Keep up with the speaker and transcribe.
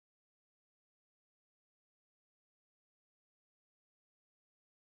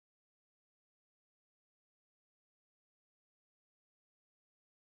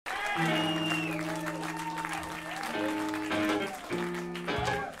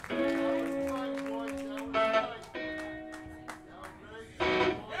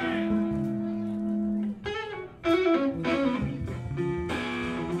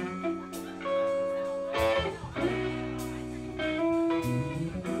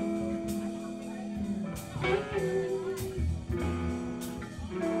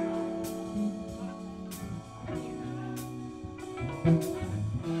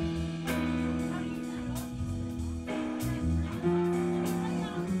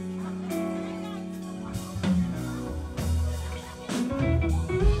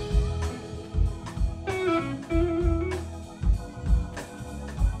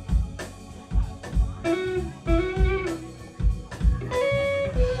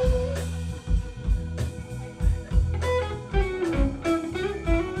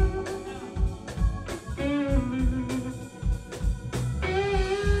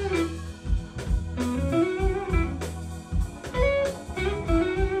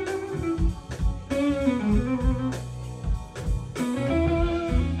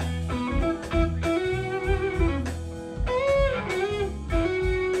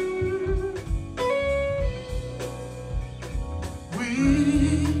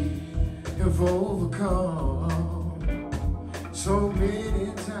So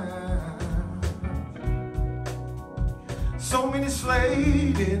many times, so many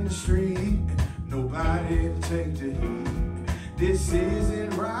slain in the street, nobody to take the heat. This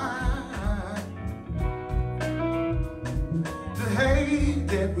isn't right. The hate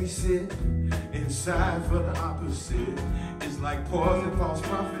that we sit inside for the opposite is like poison false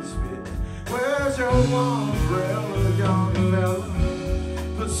prophets spit. Where's your umbrella, young fella?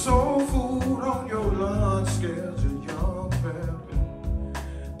 Put soul food on your lunch schedule, young fella.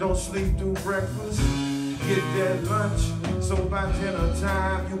 Don't sleep through breakfast, get that lunch, so by dinner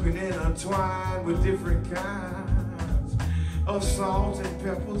time you can intertwine with different kinds of salt and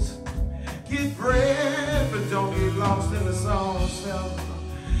peppers. Get bread, but don't get lost in the sauce, fella.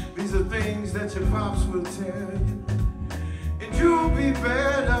 These are things that your pops will tell you, and you'll be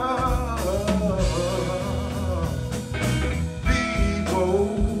better. People,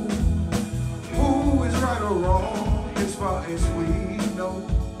 who is right or wrong as far as we know?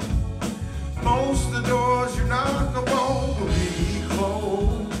 Most of the doors you knock upon will be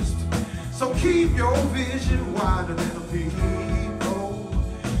closed. So keep your vision wider than a peephole.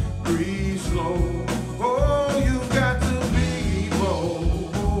 Breathe slow. Oh, you got to be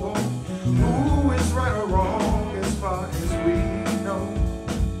bold. Who is right or wrong as far as we know?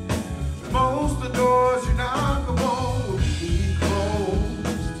 Most of the doors you knock upon will be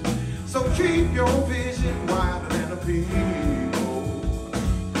closed. So keep your vision wider than a peephole.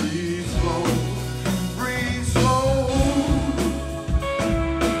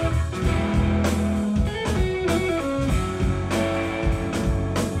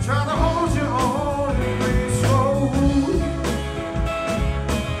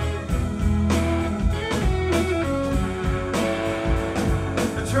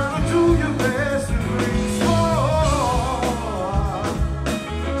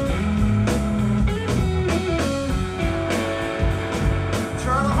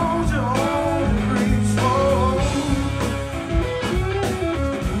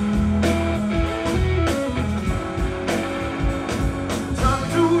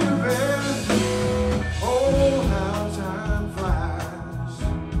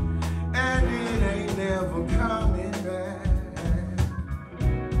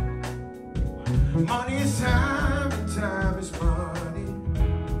 Money is time, and time is money.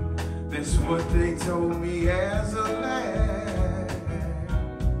 That's what they told me as a lad.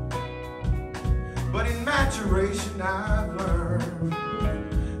 But in maturation I've learned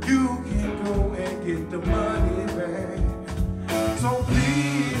you can go and get the money back. So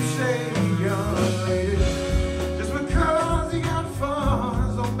please say, young lady, just because he got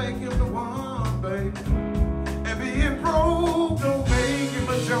funds don't make him the one, baby. And being broke don't make him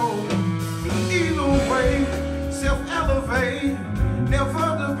a joke. Either way, self-elevate, never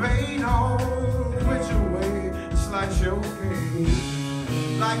debate on which way slice your cake.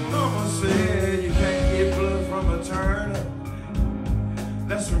 Like mama said, you can't get blood from a turnip.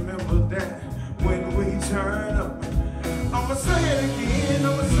 Let's remember that when we turn up. I'ma say it again,